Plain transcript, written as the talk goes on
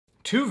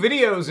2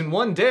 videos in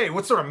one day.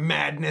 What sort of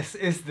madness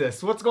is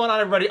this? What's going on,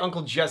 everybody?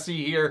 Uncle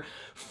Jesse here.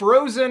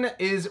 Phrozen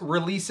is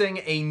releasing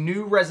a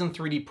new Resin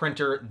 3D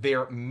printer,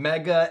 their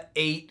Mega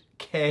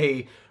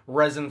 8K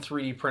Resin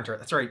 3D printer.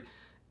 That's right,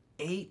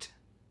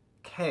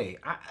 8K.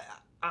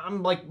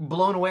 I'm like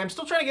blown away. I'm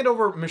still trying to get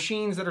over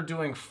machines that are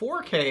doing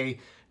 4K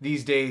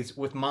these days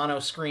with mono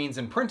screens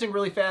and printing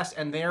really fast,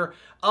 and they're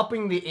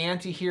upping the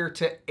ante here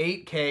to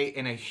 8K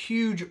in a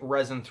huge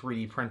Resin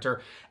 3D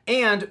printer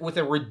and with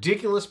a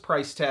ridiculous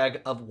price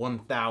tag of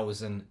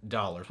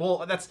 $1,000.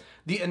 Well, that's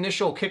the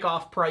initial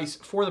kickoff price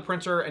for the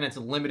printer, and it's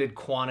limited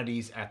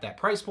quantities at that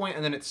price point,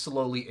 and then it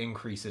slowly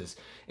increases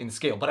in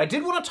scale. But I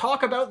did want to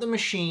talk about the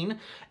machine,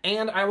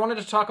 and I wanted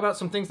to talk about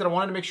some things that I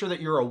wanted to make sure that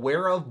you're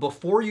aware of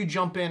before you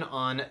jump in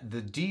on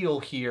the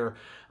deal here.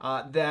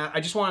 That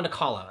I just wanted to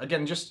call out.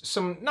 Again, just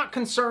some, not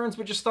concerns,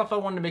 but just stuff I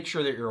wanted to make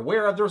sure that you're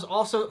aware of. There's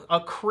also a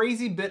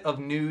crazy bit of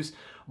news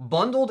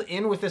bundled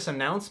in with this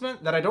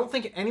announcement that I don't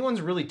think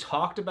anyone's really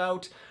talked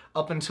about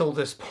up until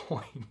this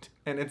point.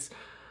 And it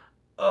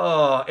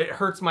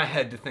hurts my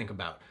head to think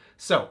about.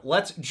 So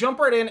let's jump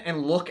right in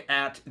and look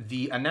at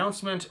the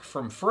announcement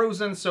from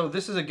Phrozen. So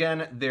this is,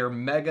 again, their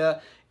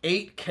Mega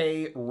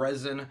 8K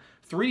Resin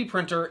 3D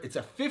printer. It's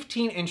a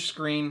 15-inch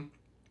screen,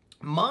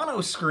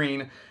 mono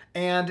screen.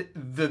 And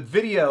the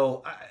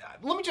video,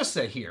 let me just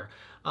say here,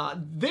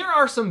 there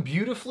are some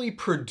beautifully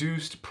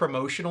produced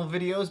promotional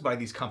videos by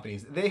these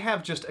companies. They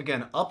have just,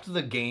 again, upped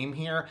the game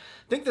here.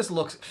 I think this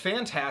looks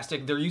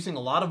fantastic. They're using a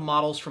lot of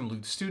models from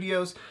Loot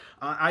Studios.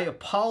 I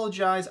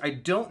apologize. I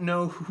don't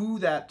know who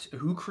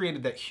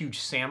created that huge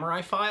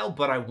samurai file,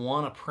 but I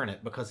want to print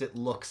it because it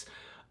looks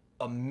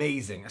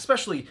amazing,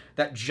 especially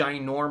that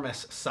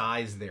ginormous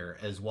size there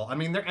as well. I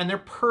mean, they're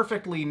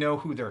perfectly know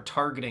who they're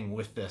targeting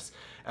with this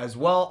as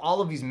well.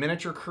 All of these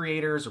miniature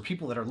creators or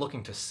people that are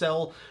looking to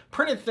sell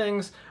printed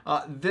things,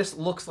 this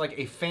looks like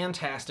a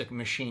fantastic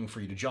machine for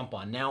you to jump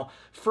on. Now,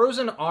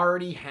 Phrozen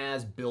already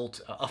has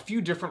built a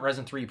few different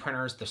Resin 3D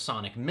printers. The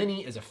Sonic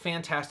Mini is a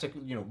fantastic,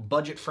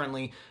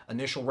 budget-friendly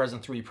initial Resin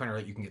 3D printer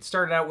that you can get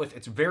started out with.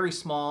 It's very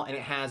small, and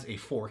it has a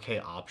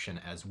 4K option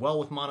as well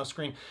with mono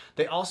screen.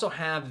 They also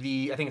have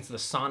I think it's the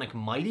Sonic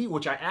Mighty,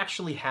 which I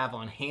actually have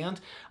on hand.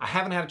 I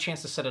haven't had a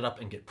chance to set it up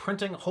and get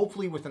printing.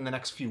 Hopefully within the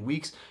next few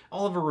weeks,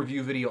 I'll have a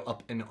review video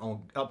up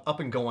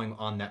and going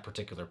on that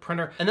particular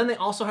printer. And then they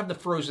also have the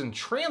Phrozen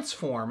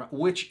Transform,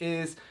 which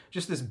is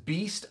just this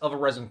beast of a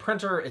resin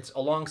printer. It's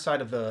alongside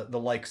of the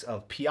likes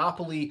of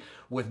Peopoly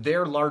with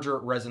their larger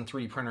Resin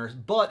 3D printers,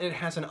 but it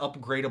has an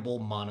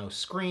upgradable mono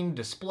screen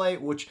display,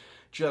 which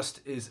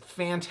just is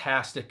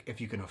fantastic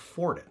if you can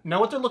afford it. Now,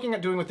 what they're looking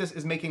at doing with this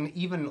is making an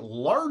even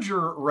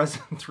larger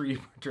Resin 3D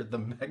printer, the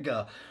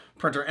Mega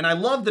printer. And I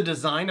love the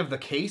design of the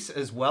case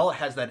as well. It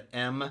has that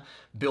M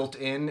built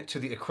in to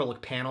the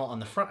acrylic panel on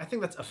the front. I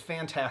think that's a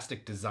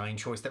fantastic design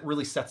choice that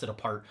really sets it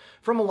apart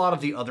from a lot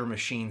of the other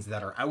machines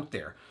that are out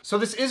there. So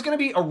this is going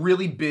to be a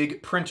really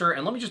big printer,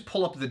 and let me just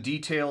pull up the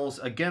details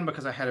again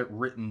because I had it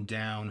written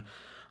down.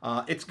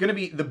 It's going to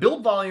be, the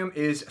build volume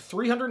is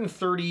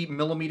 330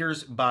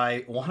 millimeters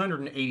by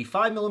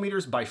 185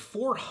 millimeters by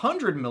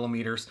 400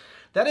 millimeters.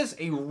 That is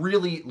a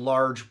really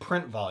large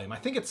print volume. I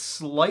think it's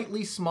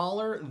slightly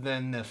smaller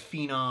than the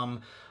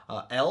Phenom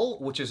L,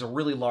 which is a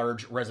really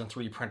large Resin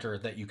 3D printer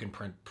that you can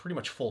print pretty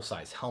much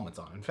full-size helmets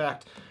on. In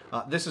fact,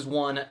 this is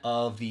one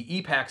of the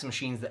EPAX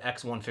machines, the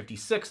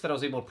X156, that I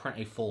was able to print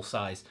a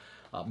full-size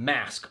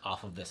mask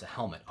off of this, a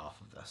helmet off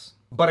of this.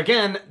 But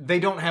again, they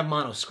don't have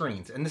mono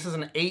screens, and this is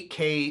an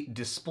 8K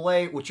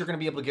display, which you're going to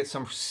be able to get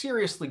some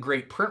seriously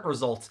great print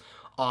results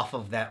off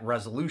of that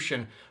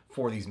resolution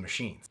for these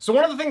machines. So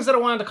one of the things that I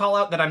wanted to call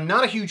out that I'm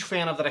not a huge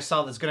fan of that I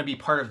saw that's going to be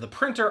part of the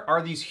printer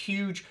are these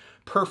huge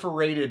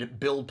perforated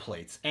build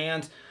plates.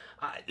 And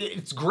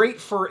it's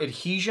great for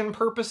adhesion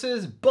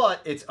purposes,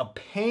 but it's a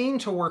pain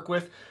to work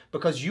with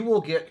because you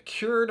will get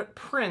cured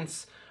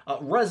prints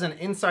resin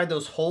inside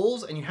those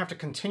holes, and you have to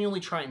continually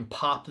try and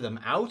pop them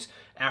out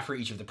after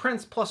each of the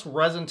prints. Plus,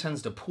 resin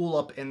tends to pool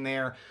up in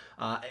there.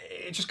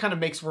 It just kind of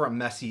makes for a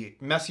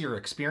messier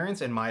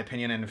experience, in my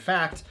opinion. And in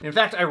fact,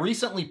 I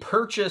recently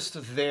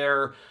purchased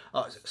their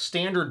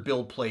standard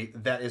build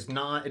plate that is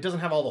not, it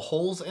doesn't have all the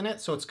holes in it,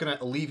 so it's going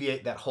to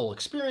alleviate that whole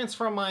experience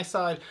from my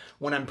side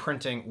when I'm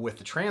printing with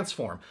the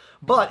Transform.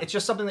 But it's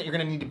just something that you're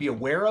going to need to be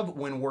aware of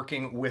when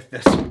working with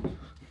this.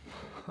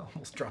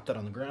 Almost dropped that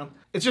on the ground.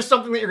 It's just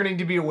something that you're going to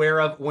need to be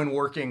aware of when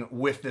working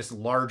with this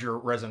larger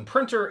resin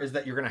printer, is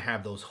that you're going to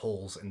have those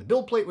holes in the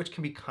build plate, which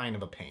can be kind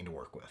of a pain to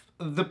work with.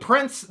 The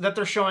prints that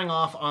they're showing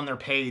off on their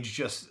page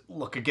just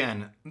look,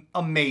 again,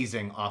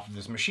 amazing off of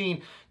this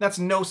machine. That's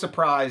no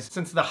surprise,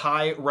 since the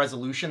high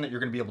resolution that you're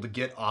going to be able to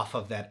get off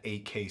of that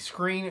 8K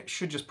screen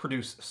should just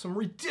produce some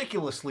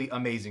ridiculously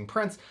amazing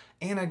prints.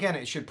 And again,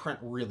 it should print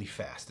really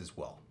fast as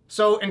well.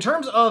 So in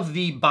terms of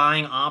the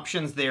buying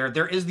options there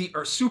is the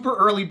super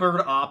early bird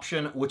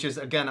option, which is,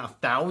 again,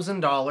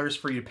 $1,000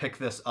 for you to pick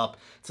this up.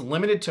 It's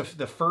limited to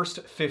the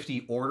first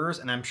 50 orders,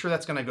 and I'm sure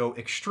that's going to go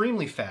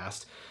extremely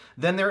fast.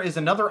 Then there is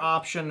another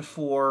option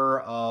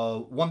for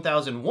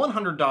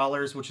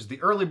 $1,100, which is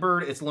the early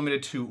bird. It's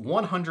limited to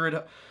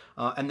 100.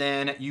 And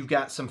then you've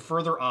got some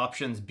further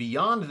options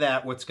beyond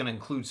that, what's going to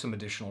include some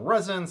additional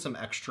resin, some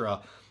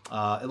extra,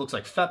 it looks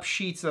like FEP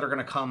sheets that are going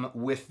to come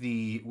with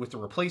the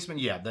replacement.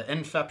 Yeah, the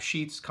NFEP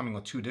sheets coming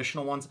with 2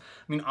 additional ones.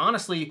 I mean,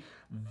 honestly,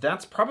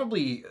 that's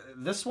probably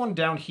this one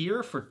down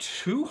here for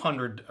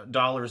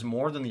 $200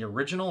 more than the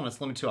original, and it's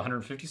limited to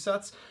 150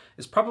 sets,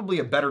 is probably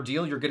a better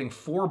deal. You're getting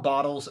 4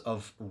 bottles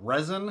of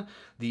resin,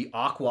 the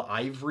Aqua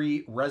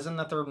Ivory resin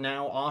that they're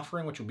now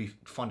offering, which will be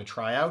fun to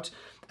try out.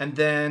 And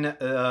then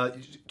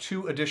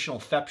 2 additional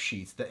FEP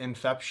sheets, the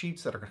NFEP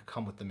sheets that are going to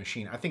come with the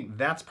machine. I think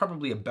that's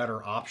probably a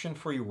better option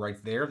for you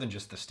right there than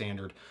just the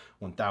standard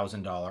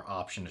 $1,000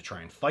 option to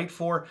try and fight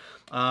for.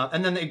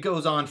 And then it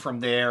goes on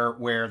from there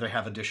where they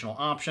have additional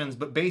options.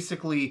 But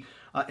basically,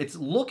 it's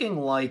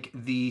looking like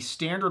the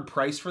standard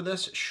price for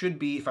this should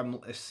be, if I'm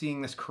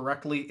seeing this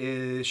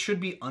correctly, should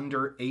be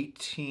under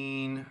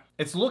 18.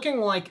 It's looking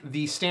like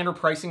the standard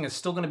pricing is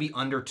still going to be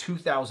under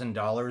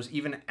 $2,000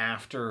 even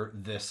after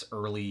this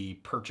early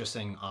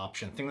purchasing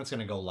option. I think that's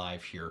going to go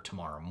live here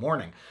tomorrow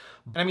morning.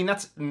 And I mean,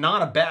 that's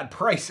not a bad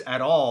price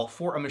at all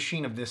for a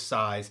machine of this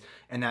size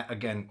and that,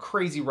 again,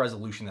 crazy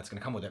resolution that's going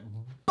to come with it.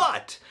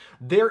 But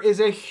there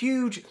is a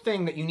huge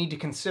thing that you need to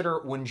consider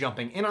when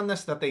jumping in on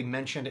this that they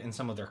mentioned in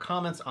some of their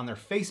comments on their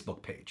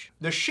Facebook page.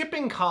 The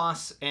shipping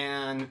costs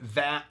and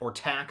VAT or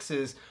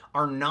taxes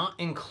are not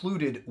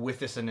included with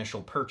this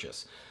initial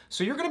purchase.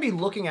 So you're going to be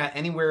looking at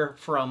anywhere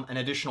from an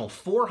additional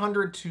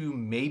 $400 to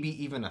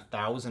maybe even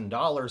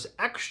 $1,000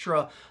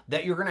 extra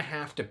that you're going to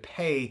have to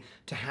pay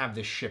to have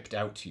this shipped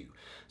out to you.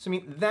 So I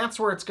mean, that's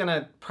where it's going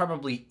to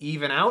probably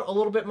even out a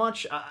little bit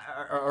much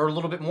or a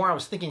little bit more. I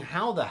was thinking,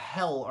 how the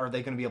hell are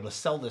they going to be able to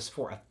sell this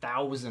for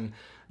 $1,000?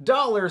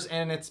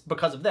 And it's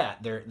because of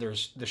that.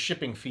 There's the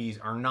shipping fees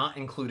are not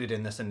included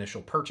in this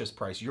initial purchase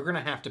price. You're going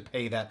to have to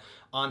pay that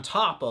on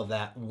top of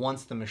that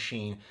once the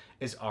machine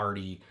is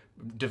already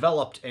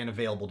developed and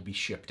available to be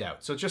shipped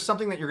out. So it's just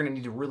something that you're going to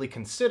need to really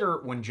consider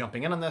when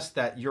jumping in on this,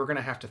 that you're going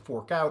to have to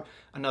fork out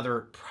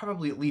another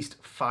probably at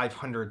least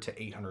 $500 to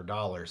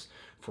 $800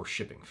 for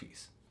shipping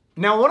fees.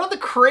 Now, one of the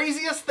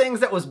craziest things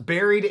that was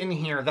buried in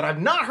here that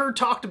I've not heard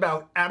talked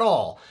about at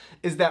all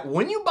is that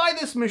when you buy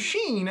this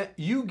machine,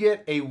 you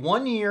get a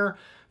 1-year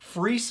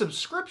free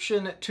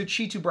subscription to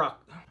Chitubox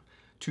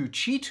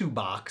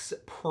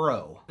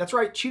Pro. That's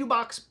right,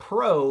 Chitubox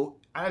Pro,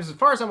 as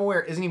far as I'm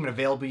aware, isn't even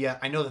available yet.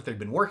 I know that they've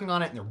been working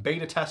on it and they're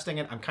beta testing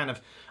it. I'm kind of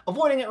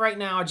avoiding it right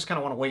now. I just kind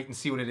of want to wait and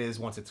see what it is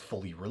once it's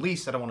fully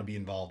released. I don't want to be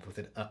involved with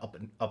it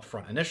up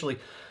front initially.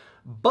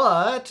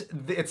 But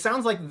it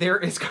sounds like there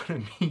is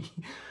going to be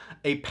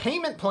a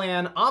payment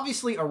plan,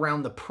 obviously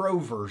around the Pro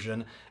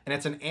version, and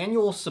it's an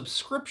annual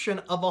subscription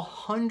of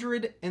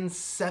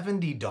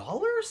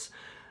 $170?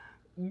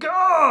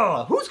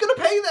 Gah! Who's gonna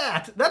pay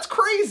that? That's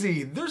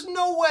crazy. There's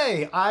no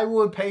way I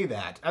would pay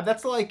that.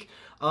 That's like,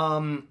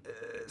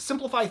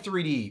 Simplify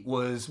 3D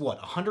was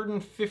what,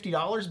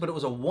 $150, but it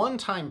was a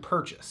one-time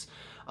purchase.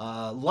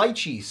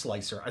 Lychee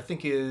Slicer, I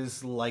think,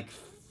 is like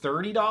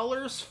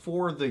 $30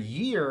 for the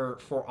year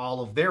for all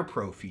of their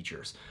Pro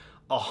features.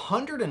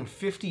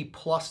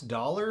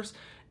 $150+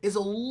 is a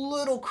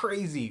little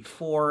crazy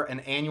for an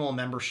annual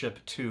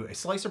membership to a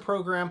slicer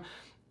program,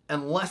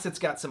 unless it's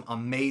got some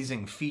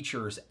amazing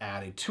features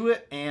added to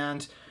it.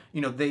 And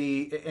you know,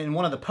 they, in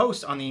one of the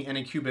posts on the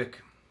Anycubic,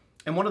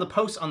 and one of the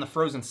posts on the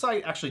Phrozen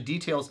site actually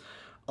details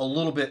a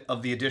little bit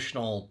of the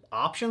additional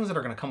options that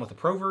are going to come with the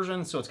Pro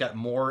version. So it's got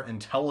more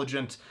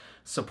intelligent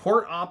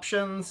support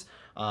options.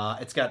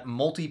 It's got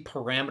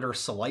multi-parameter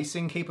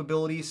slicing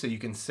capabilities, so you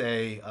can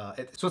say,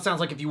 so it sounds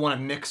like if you want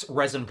to mix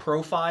resin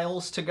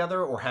profiles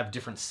together or have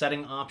different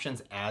setting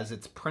options as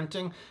it's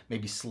printing,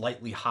 maybe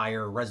slightly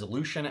higher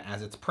resolution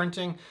as it's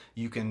printing,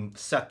 you can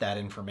set that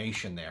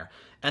information there.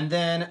 And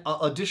then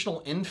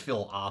additional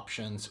infill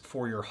options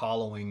for your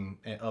hollowing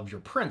of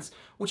your prints,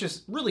 which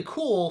is really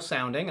cool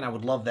sounding, and I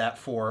would love that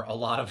for a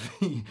lot of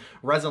the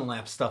resin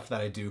lab stuff that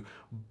I do.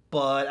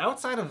 But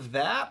outside of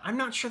that, I'm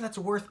not sure that's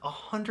worth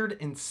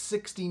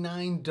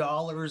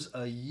 $169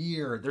 a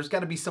year. There's got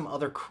to be some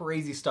other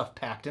crazy stuff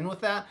packed in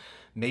with that.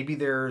 Maybe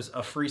there's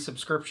a free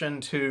subscription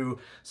to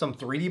some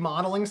 3D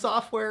modeling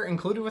software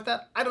included with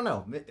that. I don't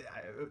know.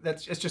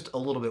 It's just a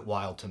little bit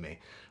wild to me.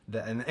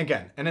 And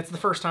again, and it's the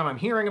first time I'm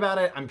hearing about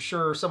it. I'm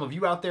sure some of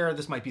you out there,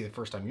 this might be the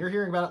first time you're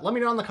hearing about it. Let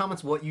me know in the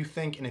comments what you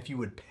think and if you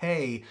would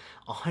pay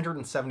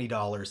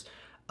 $170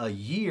 a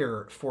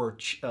year for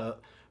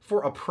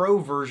a Pro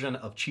version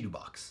of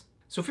Chitubox.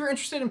 So if you're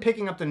interested in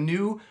picking up the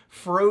new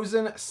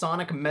Phrozen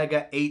Sonic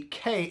Mega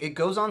 8K, it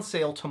goes on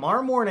sale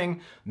tomorrow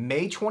morning,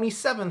 May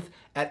 27th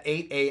at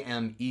 8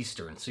 a.m.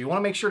 Eastern. So you want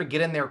to make sure to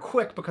get in there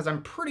quick, because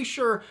I'm pretty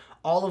sure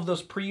all of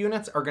those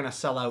pre-units are going to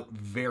sell out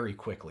very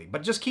quickly.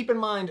 But just keep in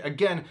mind,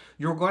 again,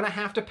 you're going to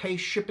have to pay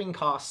shipping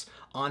costs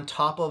on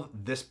top of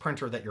this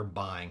printer that you're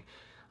buying.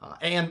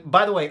 And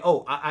by the way,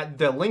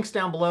 the link's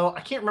down below.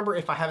 I can't remember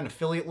if I have an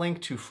affiliate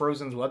link to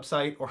Phrozen's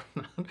website or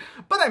not,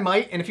 but I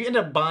might. And if you end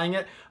up buying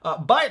it,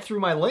 buy it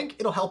through my link.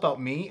 It'll help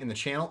out me and the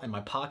channel and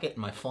my pocket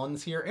and my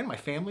funds here and my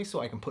family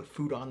so I can put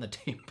food on the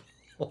table.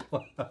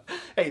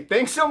 Hey,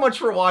 thanks so much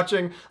for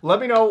watching. Let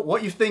me know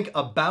what you think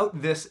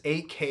about this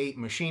 8K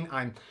machine.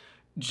 I'm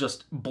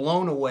just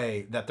blown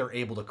away that they're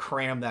able to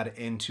cram that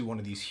into one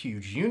of these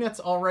huge units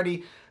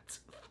already. It's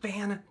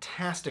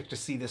fantastic to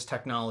see this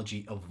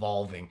technology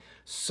evolving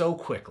so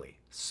quickly,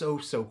 so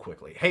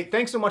quickly. Hey,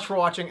 thanks so much for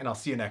watching, and I'll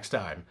see you next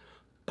time.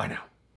 Bye now.